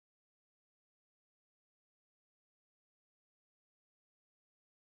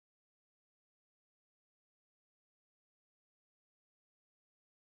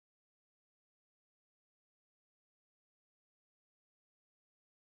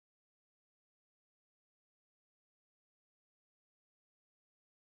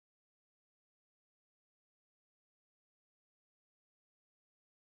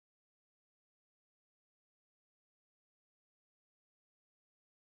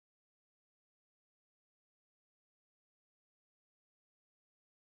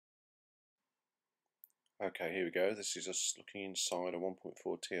Okay, here we go. This is us looking inside a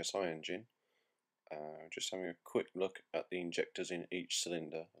 1.4 TSI engine. Just having a quick look at the injectors in each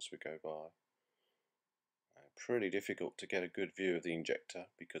cylinder as we go by. Pretty difficult to get a good view of the injector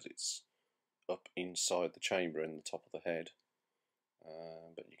because it's up inside the chamber in the top of the head.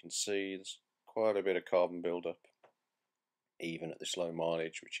 But you can see there's quite a bit of carbon buildup even at this low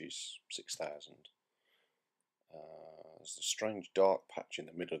mileage, which is 6,000. There's a strange dark patch in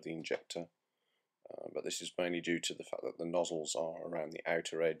the middle of the injector. But this is mainly due to the fact that the nozzles are around the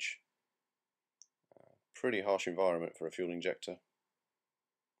outer edge. Pretty harsh environment for a fuel injector,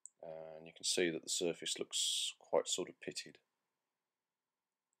 and you can see that the surface looks quite sort of pitted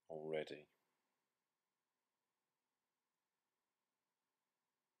already.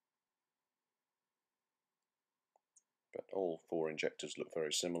 But all four injectors look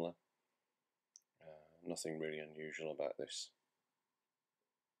very similar. Nothing really unusual about this.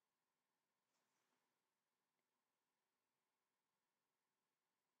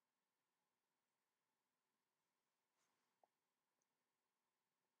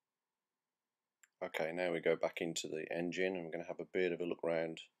 Okay, now we go back into the engine and we're going to have a bit of a look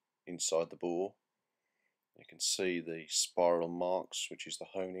around inside the bore. You can see the spiral marks, which is the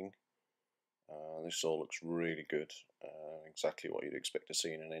honing. This all looks really good, exactly what you'd expect to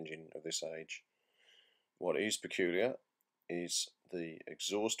see in an engine of this age. What is peculiar is the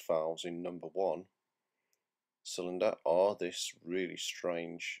exhaust valves in number 1 cylinder are this really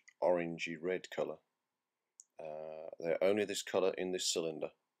strange orangey red colour. They're only this colour in this cylinder,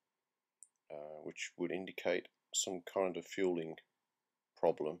 which would indicate some kind of fueling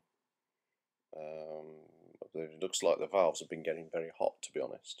problem. It looks like the valves have been getting very hot, to be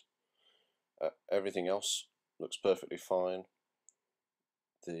honest. Everything else looks perfectly fine.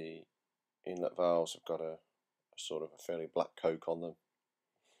 The inlet valves have got a sort of a fairly black coke on them.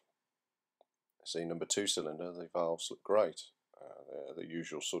 See, number 2 cylinder, the valves look great. They're the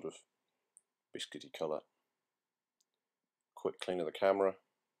usual sort of biscuity colour. Quick clean of the camera.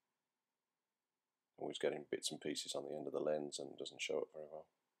 Always getting bits and pieces on the end of the lens and doesn't show up very well.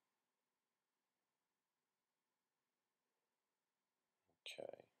 Okay.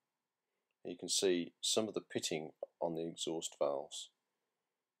 You can see some of the pitting on the exhaust valves.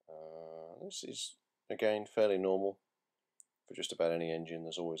 This is again fairly normal for just about any engine.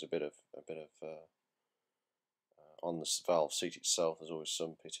 There's always a bit of on the valve seat itself. There's always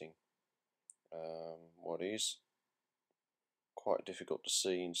some pitting. What is quite difficult to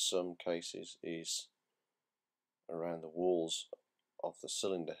see in some cases is around the walls of the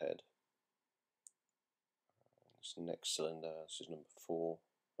cylinder head. This next cylinder, this is number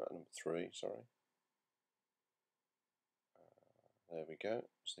 3, sorry. There we go,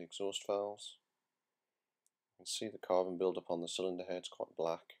 it's the exhaust valves. You can see the carbon buildup on the cylinder head, it's quite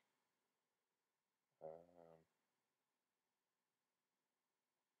black.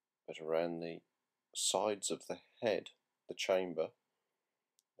 But around the sides of the head, the chamber,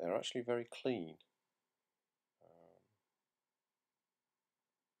 they're actually very clean.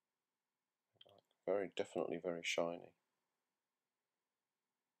 Definitely very shiny.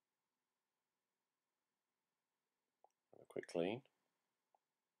 Have a quick clean.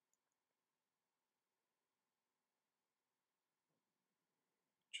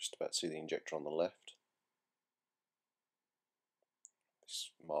 Just about to see the injector on the left.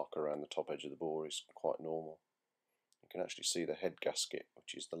 This mark around the top edge of the bore is quite normal. You can actually see the head gasket,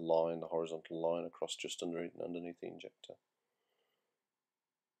 which is the line, the horizontal line across just underneath the injector.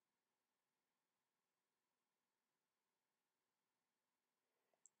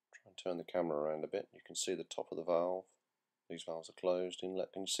 Try and turn the camera around a bit. You can see the top of the valve. These valves are closed.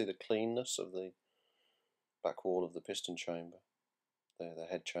 Inlet. Can you see the cleanness of the back wall of the piston chamber? There, the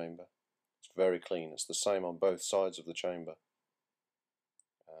head chamber. It's very clean. It's the same on both sides of the chamber.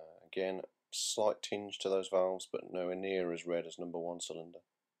 Again, slight tinge to those valves, but nowhere near as red as number 1 cylinder.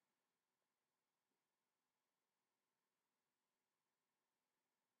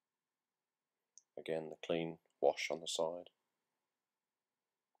 Again, the clean wash on the side.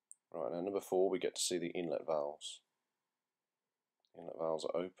 Right, now number 4, we get to see the inlet valves. Inlet valves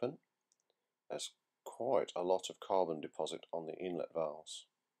are open. There's quite a lot of carbon deposit on the inlet valves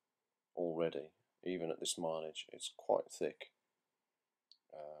already, even at this mileage. It's quite thick.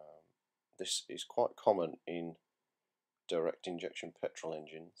 This is quite common in direct injection petrol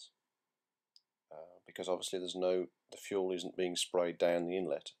engines because obviously the fuel isn't being sprayed down the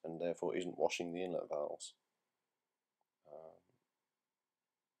inlet and therefore isn't washing the inlet valves.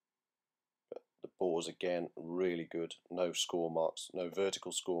 But the bores again really good. No score marks, no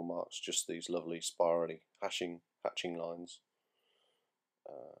vertical score marks, just these lovely spirally hatching lines,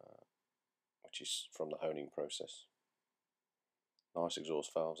 which is from the honing process. Nice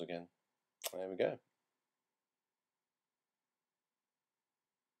exhaust valves again. There we go.